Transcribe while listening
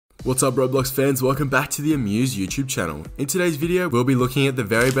What's up Roblox fans, welcome back to the Amuse YouTube channel. In today's video, we'll be looking at the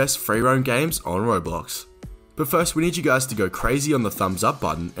very best free roam games on Roblox. But first, we need you guys to go crazy on the thumbs up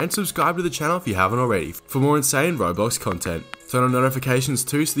button and subscribe to the channel if you haven't already for more insane Roblox content. Turn on notifications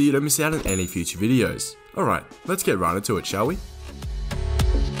too so that you don't miss out on any future videos. Alright, let's get right into it, shall we?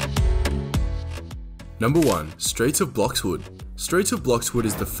 Number 1. Streets of Bloxwood. Streets of Bloxwood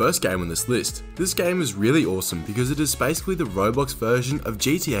is the first game on this list. This game is really awesome because it is basically the Roblox version of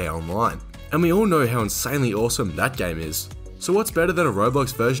GTA Online. And we all know how insanely awesome that game is. So what's better than a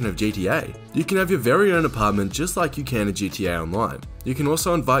Roblox version of GTA? You can have your very own apartment just like you can in GTA Online. You can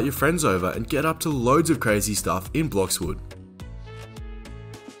also invite your friends over and get up to loads of crazy stuff in Bloxwood.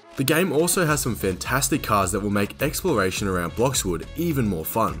 The game also has some fantastic cars that will make exploration around Bloxwood even more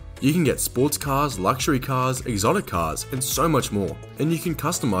fun. You can get sports cars, luxury cars, exotic cars, and so much more, and you can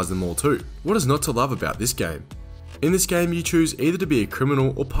customize them all too. What is not to love about this game? In this game you choose either to be a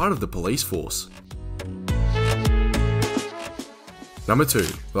criminal or part of the police force. Number 2.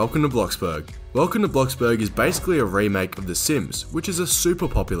 Welcome to Bloxburg. Welcome to Bloxburg is basically a remake of The Sims, which is a super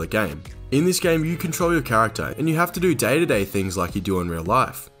popular game. In this game you control your character and you have to do day-to-day things like you do in real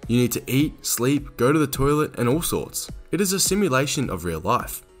life. You need to eat, sleep, go to the toilet, and all sorts. It is a simulation of real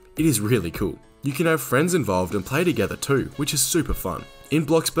life. It is really cool. You can have friends involved and play together too, which is super fun. In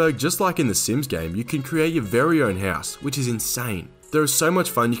Bloxburg, just like in the Sims game, you can create your very own house, which is insane. There is so much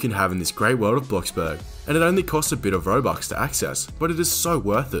fun you can have in this great world of Bloxburg, and it only costs a bit of Robux to access, but it is so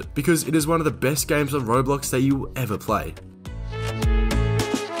worth it, because it is one of the best games on Roblox that you will ever play.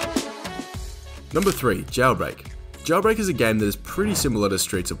 Number 3. Jailbreak. Jailbreak is a game that is pretty similar to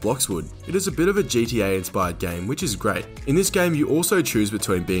Streets of Bloxwood. It is a bit of a GTA inspired game, which is great. In this game you also choose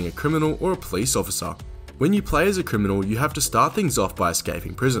between being a criminal or a police officer. When you play as a criminal you have to start things off by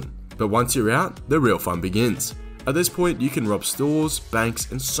escaping prison, but once you're out, the real fun begins. At this point you can rob stores,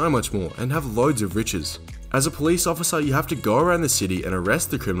 banks and so much more and have loads of riches. As a police officer you have to go around the city and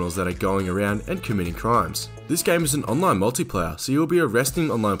arrest the criminals that are going around and committing crimes. This game is an online multiplayer, so you'll be arresting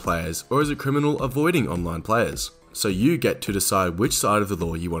online players or as a criminal avoiding online players. So you get to decide which side of the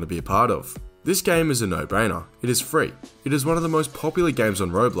law you want to be a part of. This game is a no-brainer. It is free. It is one of the most popular games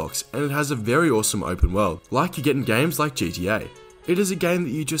on Roblox and it has a very awesome open world, like you get in games like GTA. It is a game that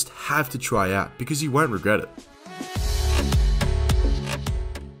you just have to try out because you won't regret it.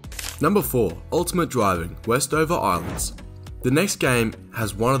 Number 4. Ultimate Driving, Westover Islands. The next game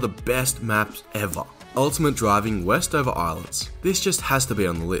has one of the best maps ever. Ultimate Driving, Westover Islands. This just has to be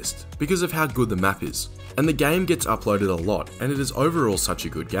on the list because of how good the map is. And the game gets uploaded a lot and it is overall such a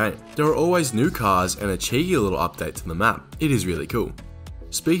good game. There are always new cars and a cheeky little update to the map. It is really cool.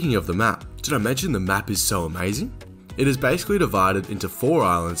 Speaking of the map, did I mention the map is so amazing? It is basically divided into 4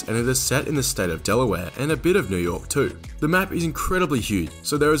 islands and it is set in the state of Delaware and a bit of New York too. The map is incredibly huge,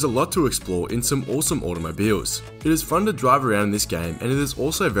 so there is a lot to explore in some awesome automobiles. It is fun to drive around in this game and it is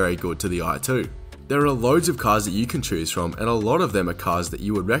also very good to the eye too. There are loads of cars that you can choose from and a lot of them are cars that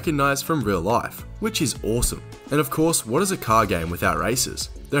you would recognize from real life, which is awesome. And of course, what is a car game without races?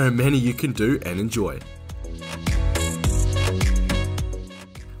 There are many you can do and enjoy.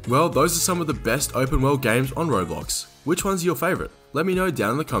 Well, those are some of the best open world games on Roblox. Which one's your favorite? Let me know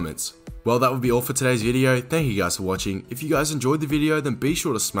down in the comments. Well, that would be all for today's video. Thank you guys for watching. If you guys enjoyed the video, then be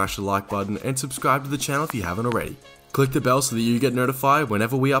sure to smash the like button and subscribe to the channel if you haven't already. Click the bell so that you get notified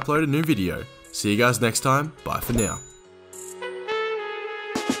whenever we upload a new video. See you guys next time. Bye for now.